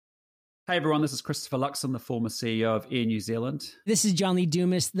Hey everyone, this is Christopher Luxon, the former CEO of Air New Zealand. This is John Lee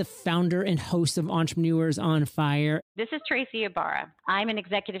Dumas, the founder and host of Entrepreneurs on Fire. This is Tracy Ibarra. I'm in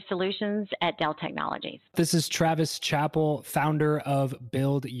Executive Solutions at Dell Technologies. This is Travis Chappell, founder of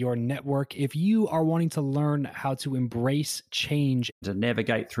Build Your Network. If you are wanting to learn how to embrace change, To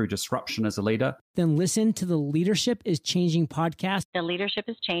navigate through disruption as a leader, Then listen to the Leadership is Changing podcast. The Leadership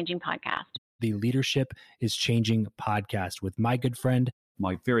is Changing podcast. the Leadership is Changing podcast with my good friend,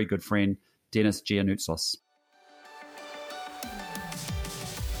 my very good friend, Dennis Giannoutsos.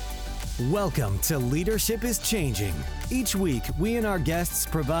 Welcome to Leadership is Changing. Each week, we and our guests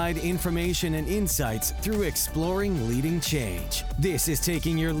provide information and insights through exploring leading change. This is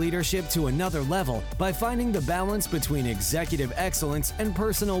taking your leadership to another level by finding the balance between executive excellence and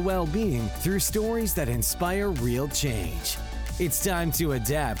personal well-being through stories that inspire real change. It's time to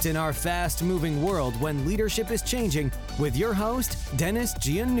adapt in our fast-moving world when leadership is changing with your host, Dennis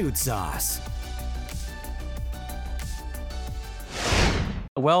Giannoutsos.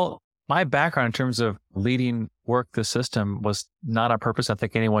 Well, my background in terms of leading Work the System was not on purpose. I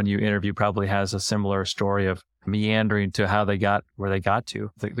think anyone you interview probably has a similar story of meandering to how they got where they got to.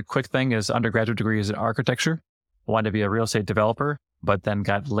 The quick thing is undergraduate degree is in architecture. Wanted to be a real estate developer, but then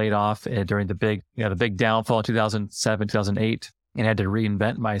got laid off during the big downfall in 2007, 2008, and had to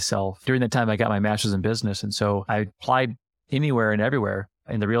reinvent myself. During that time, I got my master's in business. And so I applied anywhere and everywhere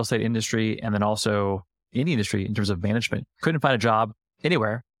in the real estate industry and then also any industry in terms of management. Couldn't find a job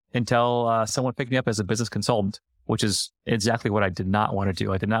anywhere until someone picked me up as a business consultant, which is exactly what I did not want to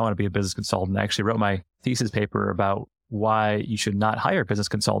do. I did not want to be a business consultant. I actually wrote my thesis paper about why you should not hire a business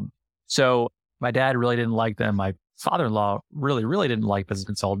consultant. So my dad really didn't like them. My father-in-law really didn't like business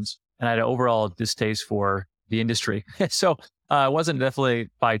consultants. And I had an overall distaste for the industry. So it wasn't definitely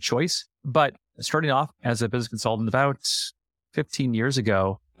by choice, but starting off as a business consultant about 15 years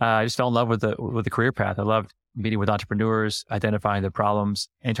ago, I just fell in love with the career path. I loved meeting with entrepreneurs, identifying the problems,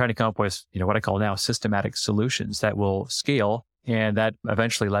 and trying to come up with, what I call now systematic solutions that will scale. And that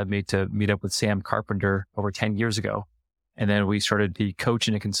eventually led me to meet up with Sam Carpenter over 10 years ago. And then we started the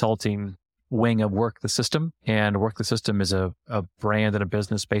coaching and consulting wing of Work the System. And Work the System is a brand and a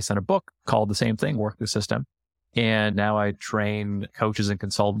business based on a book called the same thing, Work the System. And now I train coaches and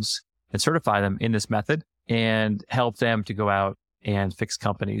consultants and certify them in this method and help them to go out and fix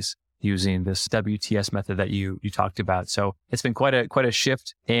companies using this WTS method that you talked about. So it's been quite a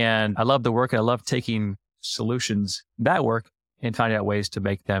shift, and I love the work, and I love taking solutions that work and finding out ways to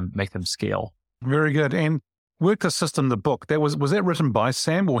make them scale. Very good. And Work the System, the book, was that written by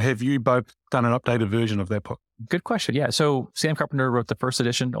Sam, or have you both done an updated version of that book? Good question. Yeah. So Sam Carpenter wrote the first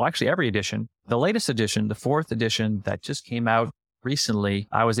edition, well, actually every edition. The latest edition, the fourth edition that just came out recently,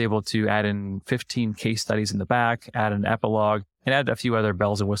 I was able to add in 15 case studies in the back, add an epilogue, and add a few other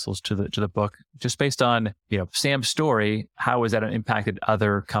bells and whistles to the book, just based on, Sam's story. How has that impacted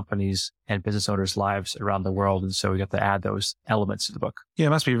other companies and business owners' lives around the world? And so we got to add those elements to the book. Yeah, it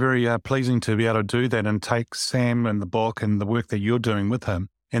must be very pleasing to be able to do that and take Sam and the book and the work that you're doing with him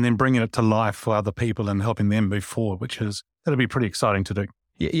and then bringing it to life for other people and helping them move forward, that'll be pretty exciting to do.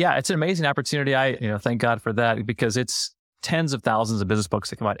 Yeah, it's an amazing opportunity. I thank God for that, because it's tens of thousands of business books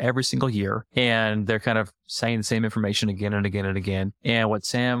that come out every single year, and they're kind of saying the same information again and again and again. And what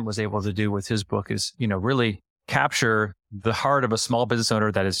Sam was able to do with his book is, really capture the heart of a small business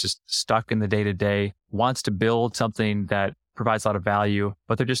owner that is just stuck in the day-to-day, wants to build something that provides a lot of value,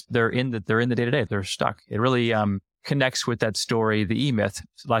 but they're in the day-to-day. They're stuck. It really connects with that story, the E-Myth.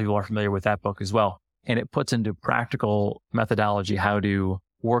 A lot of people are familiar with that book as well. And it puts into practical methodology how to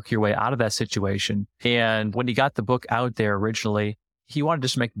work your way out of that situation. And when he got the book out there originally, he wanted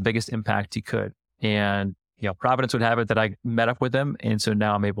just to make the biggest impact he could. And, Providence would have it that I met up with him. And so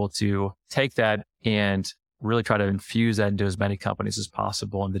now I'm able to take that and really try to infuse that into as many companies as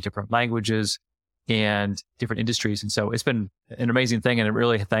possible in the different languages and different industries. And so it's been an amazing thing, and I'm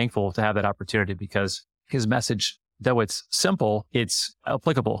really thankful to have that opportunity, because his message, though it's simple, it's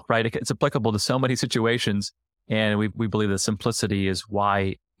applicable, right? It's applicable to so many situations. And we believe that simplicity is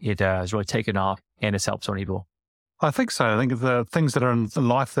why it has really taken off and has helped so many people. I think so. I think the things that are in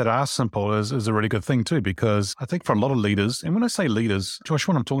life that are simple is a really good thing too, because I think for a lot of leaders, and when I say leaders, Josh,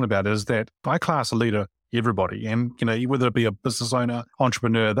 what I'm talking about is that I class a leader everybody. And, whether it be a business owner,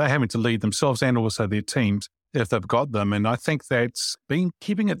 entrepreneur, they're having to lead themselves and also their teams if they've got them. And I think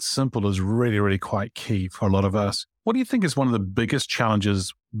keeping it simple is really, really quite key for a lot of us. What do you think is one of the biggest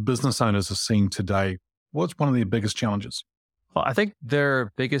challenges business owners are seeing today? What's one of their biggest challenges? Well, I think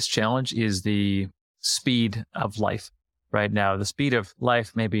their biggest challenge is the speed of life right now. The speed of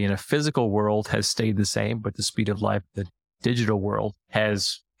life, maybe in a physical world, has stayed the same, but the speed of life, the digital world,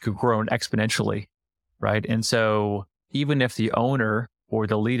 has grown exponentially, right? And so even if the owner or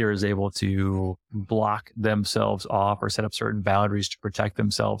the leader is able to block themselves off or set up certain boundaries to protect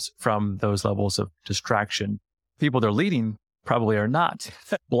themselves from those levels of distraction, people they're leading probably are not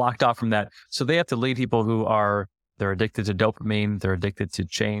blocked off from that. So they have to lead people who they're addicted to dopamine, they're addicted to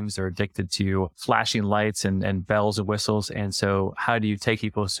change, they're addicted to flashing lights and bells and whistles. And so how do you take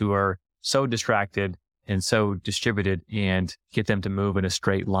people who are so distracted and so distributed and get them to move in a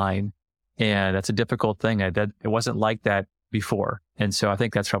straight line? And that's a difficult thing. It wasn't like that before. And so I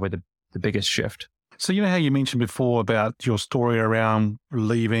think that's probably the biggest shift. So you know how you mentioned before about your story around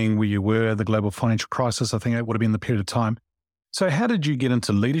leaving where you were, the global financial crisis, I think that would have been the period of time. So how did you get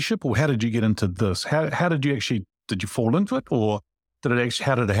into leadership, or how did you get into this? How did you actually, did you fall into it, or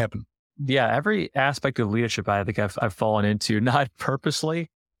how did it happen? Yeah, every aspect of leadership, I think I've fallen into, not purposely.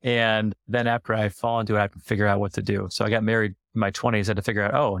 And then after I fall into it, I have to figure out what to do. So I got married in my 20s, I had to figure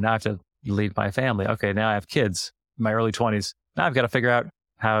out, now I have to lead my family. Okay, now I have kids in my early 20s. Now I've got to figure out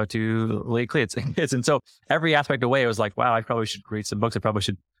how to lead kids. And so every aspect of the way, it was like, wow, I probably should read some books. I probably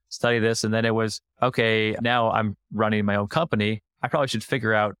should study this. And then it was, okay, now I'm running my own company. I probably should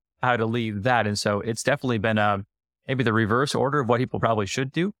figure out how to lead that. And so it's definitely been maybe the reverse order of what people probably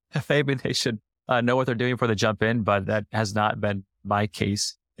should do. Maybe they should know what they're doing before they jump in, but that has not been my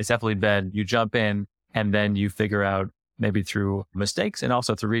case. It's definitely been you jump in and then you figure out, maybe through mistakes and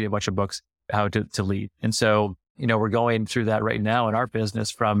also through reading a bunch of books, how to lead. And so, we're going through that right now in our business,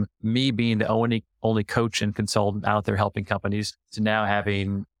 from me being the only coach and consultant out there helping companies to now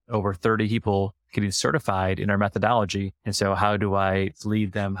having over 30 people getting certified in our methodology. And so how do I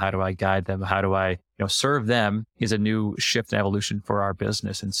lead them? How do I guide them? How do I serve them is a new shift and evolution for our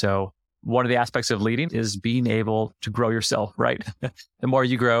business. And so one of the aspects of leading is being able to grow yourself, right? The more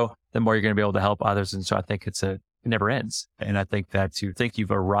you grow, the more you're going to be able to help others. And so I think it never ends. And I think that to think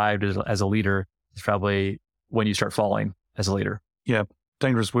you've arrived as a leader is probably when you start falling as a leader. Yeah.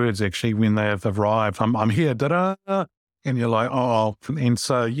 Dangerous words, actually, when they have arrived. I'm here, da-da. And you're like, oh, and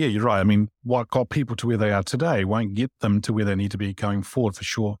so, yeah, you're right. I mean, what got people to where they are today won't get them to where they need to be going forward, for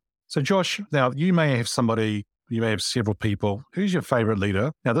sure. So Josh, now you may have several people. Who's your favorite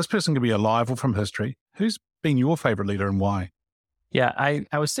leader? Now, this person could be alive or from history. Who's been your favorite leader and why? Yeah,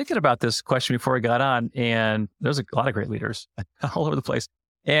 I was thinking about this question before I got on, and there's a lot of great leaders all over the place.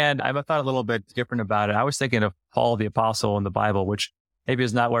 And I thought a little bit different about it. I was thinking of Paul the Apostle in the Bible, which maybe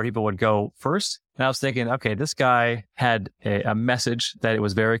is not where people would go first. And I was thinking, okay, this guy had a message that it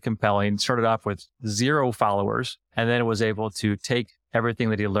was very compelling, started off with 0 followers, and then was able to take everything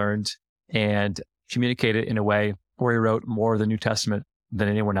that he learned and communicate it in a way where he wrote more of the New Testament than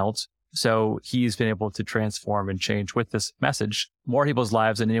anyone else. So he's been able to transform and change with this message more people's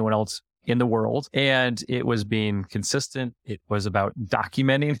lives than anyone else in the world. And it was being consistent. It was about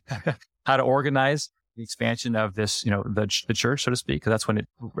documenting how to organize the expansion of this, the church, so to speak, because that's when it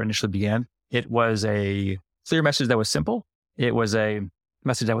initially began. It was a clear message that was simple. It was a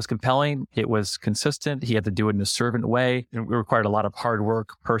message that was compelling. It was consistent. He had to do it in a servant way. It required a lot of hard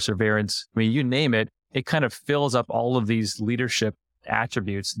work, perseverance. I mean, you name it, it kind of fills up all of these leadership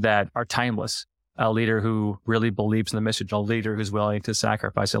attributes that are timeless. A leader who really believes in the mission, a leader who's willing to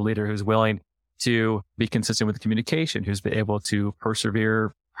sacrifice, a leader who's willing to be consistent with communication, who's been able to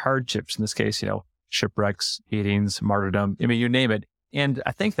persevere hardships, in this case, shipwrecks, beatings, martyrdom. I mean, you name it. And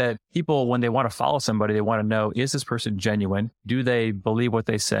I think that people, when they want to follow somebody, they want to know, is this person genuine? Do they believe what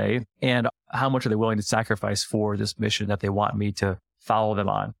they say? And how much are they willing to sacrifice for this mission that they want me to follow them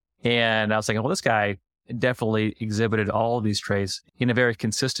on? And I was thinking, well, this guy definitely exhibited all of these traits in a very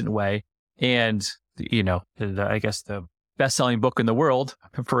consistent way. And, I guess the best-selling book in the world,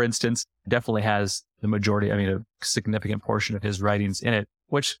 for instance, definitely has the majority, a significant portion of his writings in it,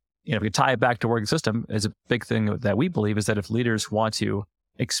 which, if you tie it back to working system, is a big thing that we believe is that if leaders want to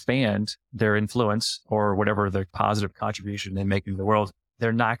expand their influence or whatever the positive contribution they make in the world,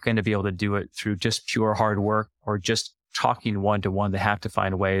 they're not going to be able to do it through just pure hard work or just talking one-to-one. They have to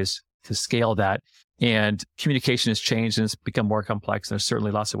find ways to scale that. And communication has changed and it's become more complex. There's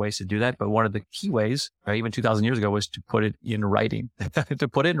certainly lots of ways to do that. But one of the key ways, even 2,000 years ago, was to put it in writing, to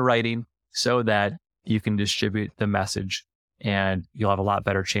put it in writing so that you can distribute the message and you'll have a lot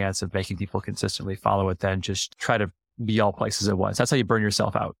better chance of making people consistently follow it than just try to be all places at once. That's how you burn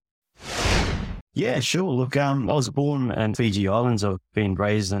yourself out. Yeah, sure. Look, I was born in Fiji Islands. I've been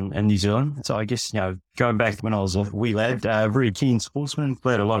raised in New Zealand. So I guess, going back when I was a wee lad, very keen sportsman,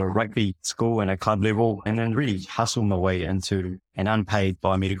 played a lot of rugby at school and at club level, and then really hustled my way into an unpaid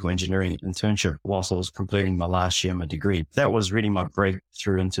biomedical engineering internship whilst I was completing my last year of my degree. That was really my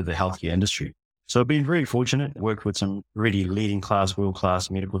breakthrough into the healthcare industry. So I've been very fortunate, worked with some really leading class, world-class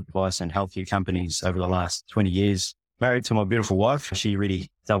medical device and healthcare companies over the last 20 years. Married to my beautiful wife. She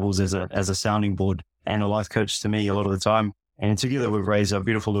really doubles as a sounding board and a life coach to me a lot of the time. And together we've raised our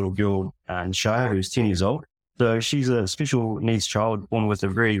beautiful little girl, Shaya, who's 10 years old. So she's a special needs child born with a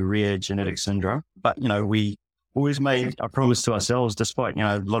very rare genetic syndrome. But, we always made a promise to ourselves, despite,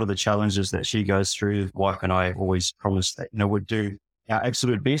 a lot of the challenges that she goes through. Wife and I always promised that, we'd do our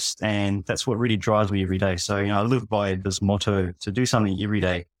absolute best. And that's what really drives me every day. So, I live by this motto to do something every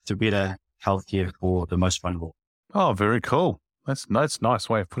day to better healthcare for the most vulnerable. Oh, very cool. That's a nice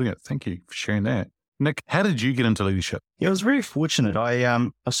way of putting it. Thank you for sharing that. Nick, how did you get into leadership? Yeah, I was very fortunate. I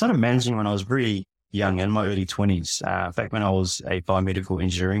started managing when I was very young, in my early 20s. In fact, when I was a biomedical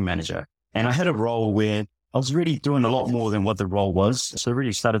engineering manager. And I had a role where I was really doing a lot more than what the role was. So I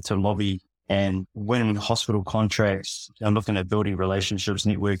really started to lobby and win hospital contracts and looking at building relationships,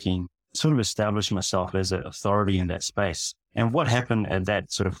 networking, sort of establish myself as an authority in that space. And what happened at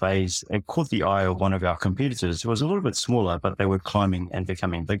that sort of phase, it caught the eye of one of our competitors who was a little bit smaller, but they were climbing and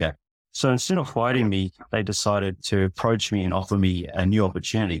becoming bigger. So instead of fighting me, they decided to approach me and offer me a new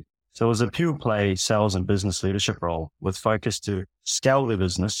opportunity. So it was a pure play sales and business leadership role with focus to scale their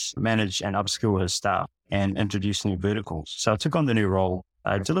business, manage and upskill his staff and introduce new verticals. So I took on the new role,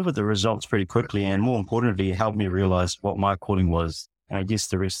 delivered the results pretty quickly, and more importantly, helped me realize what my calling was. And I guess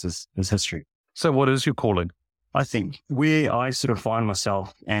the rest is history. So what is your calling? I think where I sort of find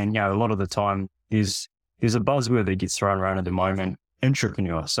myself, and a lot of the time there's a buzzword that gets thrown around at the moment,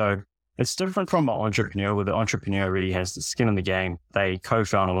 entrepreneur. So it's different from an entrepreneur, where the entrepreneur really has the skin in the game. They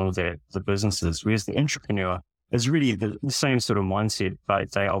co-found a lot of the businesses, whereas the entrepreneur is really the same sort of mindset,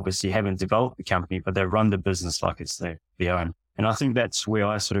 but they obviously haven't developed the company, but they run the business like it's their own. And I think that's where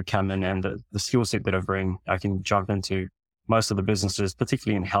I sort of come in, and the skill set that I bring, I can jump into most of the businesses,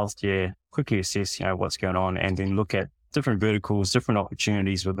 particularly in healthcare, quickly assess, what's going on, and then look at different verticals, different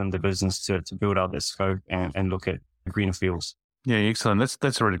opportunities within the business to build out that scope and look at greener fields. Yeah, excellent.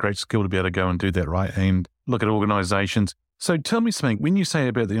 That's a really great skill to be able to go and do that, right? And look at organizations. So tell me something, when you say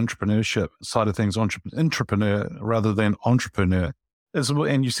about the entrepreneurship side of things, entrepreneur rather than entrepreneur,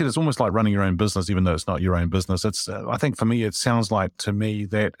 and you said it's almost like running your own business, even though it's not your own business. It's, I think for me, it sounds like to me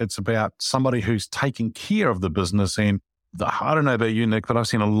that it's about somebody who's taking care of the business. And I don't know about you, Nick, but I've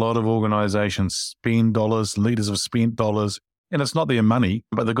seen a lot of organizations spend dollars, leaders have spent dollars, and it's not their money,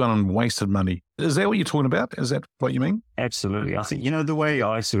 but they've gone and wasted money. Is that what you're talking about? Is that what you mean? Absolutely. I think, the way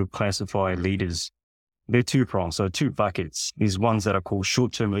I sort of classify leaders, they're two prongs. So two buckets. There's ones that are called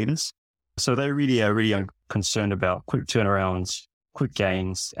short-term leaders. So they really are concerned about quick turnarounds, quick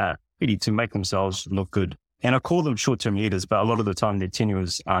gains, really to make themselves look good. And I call them short-term leaders, but a lot of the time their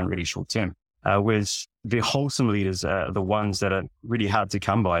tenures aren't really short-term. Whereas the wholesome leaders are the ones that are really hard to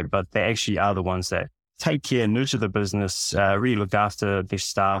come by, but they actually are the ones that take care, nurture the business, really look after their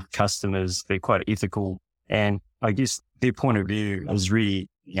staff, customers. They're quite ethical. And I guess their point of view is really,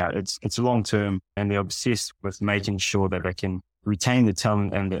 it's long-term, and they're obsessed with making sure that they can retain the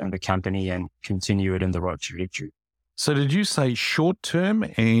talent and the company and continue it in the right trajectory. So did you say short-term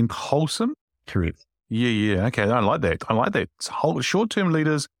and wholesome? Correct. Yeah. Okay. I like that. It's short-term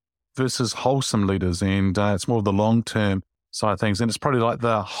leaders versus wholesome leaders. And it's more of the long-term side of things. And it's probably like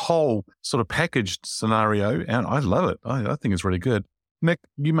the whole sort of packaged scenario. And I love it. I think it's really good. Nick,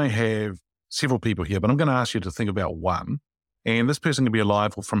 you may have several people here, but I'm going to ask you to think about one. And this person can be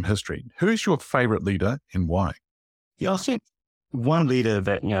alive or from history. Who is your favorite leader and why? Yeah, I think one leader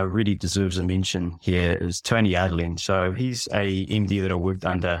that, really deserves a mention here is Tony Adlin. So he's a MD that I worked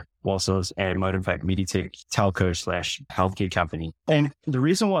under whilst I was at Motivac Meditech telco / healthcare company. And the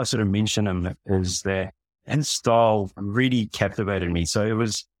reason why I sort of mention him is that his style really captivated me. So it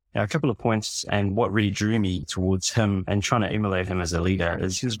was a couple of points, and what really drew me towards him and trying to emulate him as a leader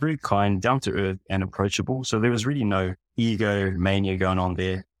is he was very kind, down to earth and approachable. So there was really no ego mania going on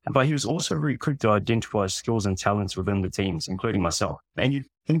there. But he was also very quick to identify skills and talents within the teams, including myself. And you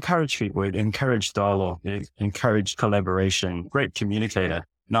encourage people, encourage dialogue, encourage collaboration, great communicator.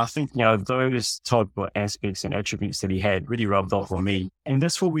 And I think, those type of aspects and attributes that he had really rubbed off on me. And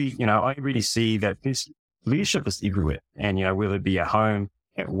that's what I really see that this leadership is everywhere. And, whether it be at home,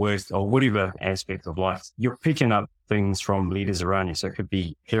 at work, or whatever aspect of life, you're picking up things from leaders around you. So it could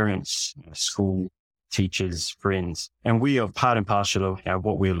be parents, school, teachers, friends. And we are part and parcel of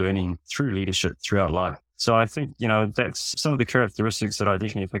what we're learning through leadership throughout life. So I think, that's some of the characteristics that I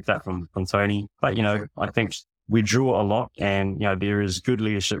definitely picked up from Tony. But, I think we draw a lot, and, there is good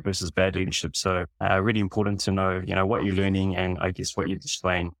leadership versus bad leadership. So really important to know, what you're learning and I guess what you're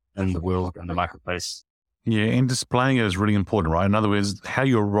displaying in the world and the marketplace. Yeah, and displaying it is really important, right? In other words, how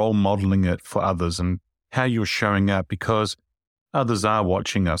you're role modeling it for others and how you're showing up, because others are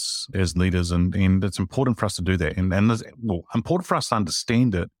watching us as leaders, and it's important for us to do that. And it's, important for us to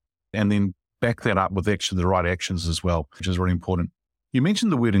understand it and then back that up with actually the right actions as well, which is really important. You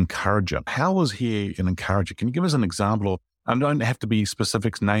mentioned the word encourager. How is he an encourager? Can you give us an example of, I don't have to be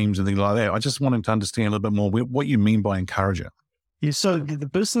specifics, names and things like that. I just wanted to understand a little bit more what you mean by encourager. Yeah, so the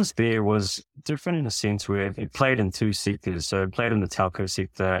business there was different in a sense where it played in two sectors. So it played in the telco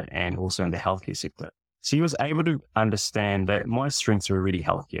sector and also in the healthcare sector. So he was able to understand that my strengths were really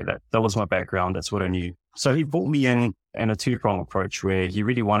healthcare. That was my background. That's what I knew. So he brought me in a two-pronged approach where he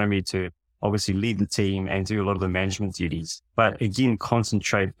really wanted me to obviously lead the team and do a lot of the management duties, but again,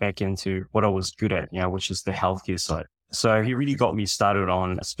 concentrate back into what I was good at, which is the healthcare side. So he really got me started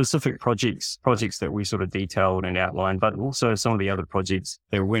on specific projects that we sort of detailed and outlined, but also some of the other projects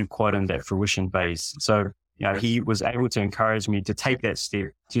that weren't quite in that fruition phase. So, he was able to encourage me to take that step,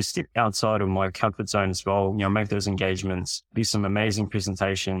 to step outside of my comfort zone as well, make those engagements, do some amazing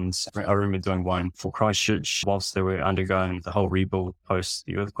presentations. I remember doing one for Christchurch whilst they were undergoing the whole rebuild post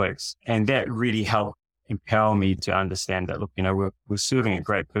the earthquakes. And that really helped empower me to understand that, look, we're serving a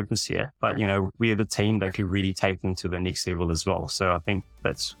great purpose here, but, we're the team that could really take them to the next level as well. So I think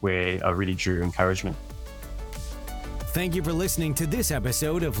that's where I really drew encouragement. Thank you for listening to this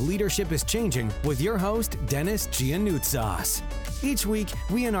episode of Leadership is Changing with your host, Dennis Giannoutsas. Each week,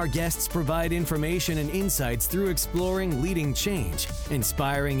 we and our guests provide information and insights through exploring leading change,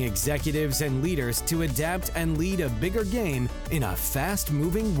 inspiring executives and leaders to adapt and lead a bigger game in a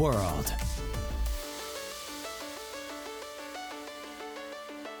fast-moving world.